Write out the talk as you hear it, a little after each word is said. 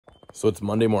So it's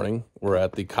Monday morning. We're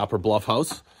at the Copper Bluff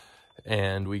house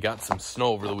and we got some snow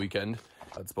over the weekend.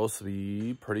 It's supposed to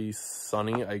be pretty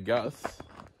sunny, I guess.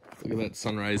 Look at that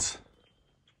sunrise.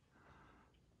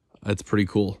 That's pretty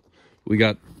cool. We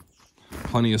got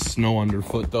plenty of snow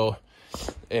underfoot though.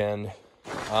 And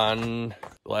on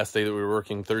the last day that we were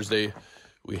working, Thursday,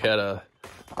 we had a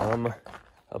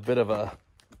bit of a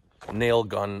nail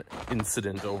gun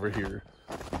incident over here.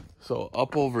 So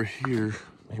up over here,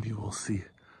 maybe we'll see.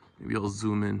 Maybe I'll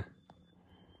zoom in.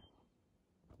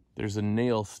 There's a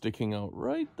nail sticking out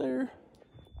right there.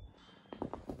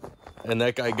 And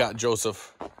that guy got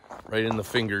Joseph right in the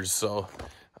fingers. So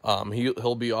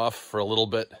he'll be off for a little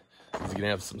bit. He's gonna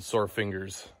have some sore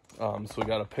fingers. So we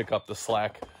gotta pick up the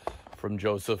slack from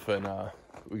Joseph, and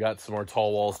we got some more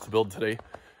tall walls to build today.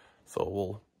 So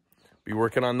we'll be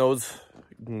working on those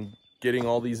and getting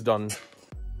all these done.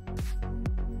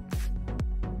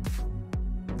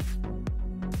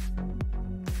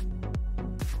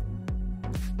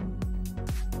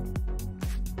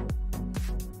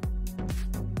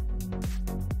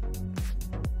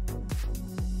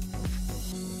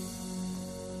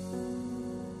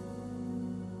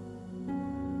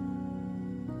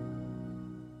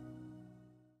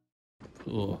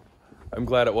 Ugh. I'm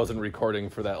glad it wasn't recording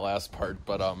for that last part,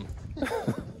 but we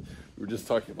were just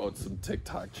talking about some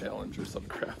TikTok challenge or some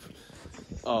crap.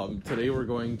 Today we're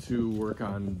going to work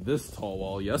on this tall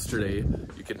wall. Yesterday,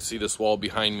 you can see this wall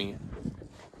behind me.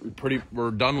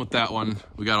 We're done with that one.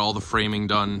 We got all the framing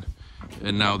done,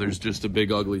 and now there's just a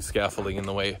big ugly scaffolding in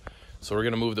the way. So we're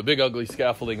gonna move the big ugly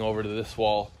scaffolding over to this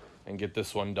wall and get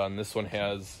this one done. This one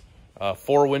has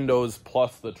 4 windows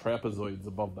plus the trapezoids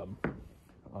above them.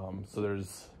 So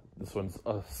this one's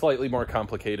slightly more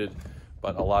complicated,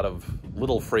 but a lot of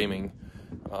little framing,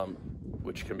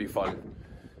 which can be fun.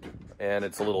 And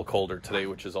it's a little colder today,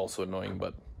 which is also annoying,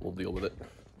 but we'll deal with it.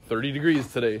 30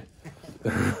 degrees today.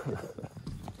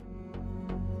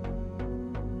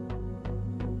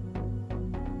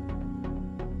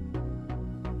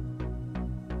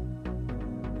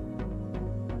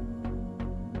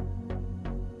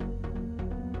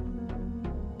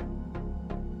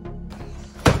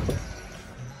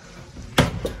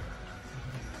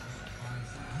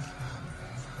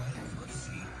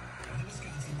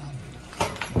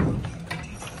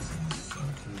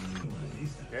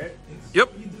 Yep.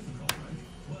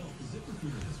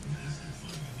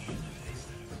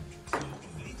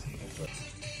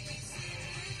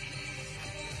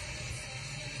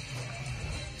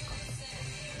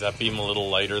 Is that beam a little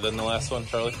lighter than the last one,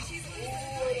 Charlie? Oh,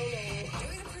 I don't know.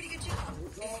 Doing a pretty good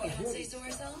job. Say so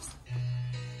ourselves.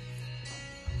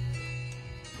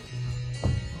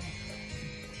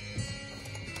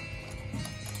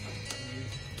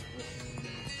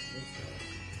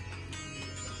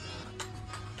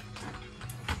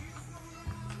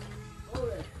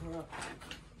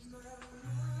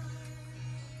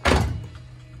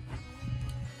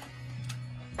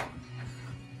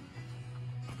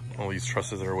 All these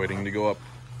trusses are waiting to go up.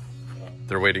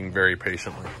 They're waiting very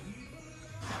patiently.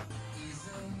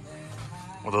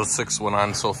 Well, those 6 went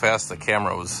on so fast the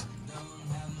camera was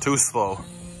too slow.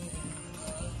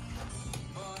 You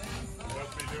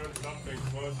must be doing something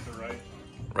close to right.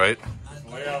 Right?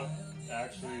 This layout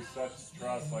actually sets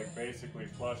truss like basically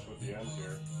flush with the ends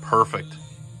here. Perfect.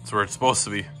 That's where it's supposed to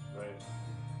be. Right.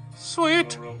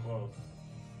 Sweet. Real close.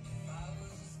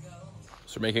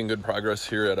 So we're making good progress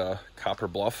here at Copper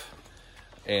Bluff.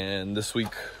 And this week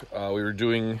we were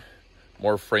doing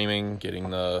more framing,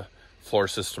 getting the floor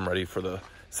system ready for the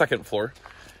second floor.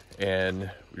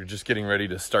 And we were just getting ready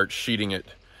to start sheeting it.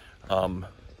 And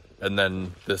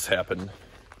then this happened.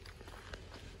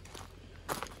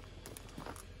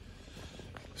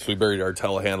 So we buried our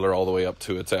telehandler all the way up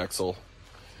to its axle.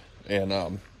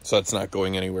 And so that's not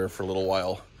going anywhere for a little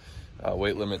while.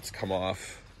 Weight limits come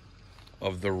off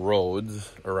of the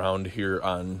roads around here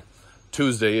on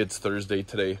Tuesday. It's Thursday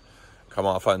today. Come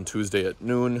off on Tuesday at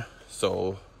noon.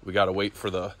 So we got to wait for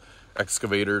the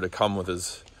excavator to come with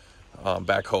his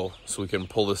backhoe so we can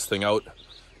pull this thing out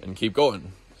and keep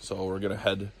going. So we're going to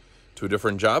head to a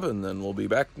different job and then we'll be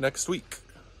back next week.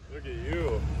 Look at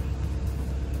you.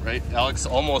 Right? Alex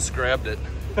almost grabbed it.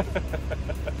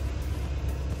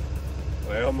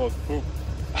 I almost pooped.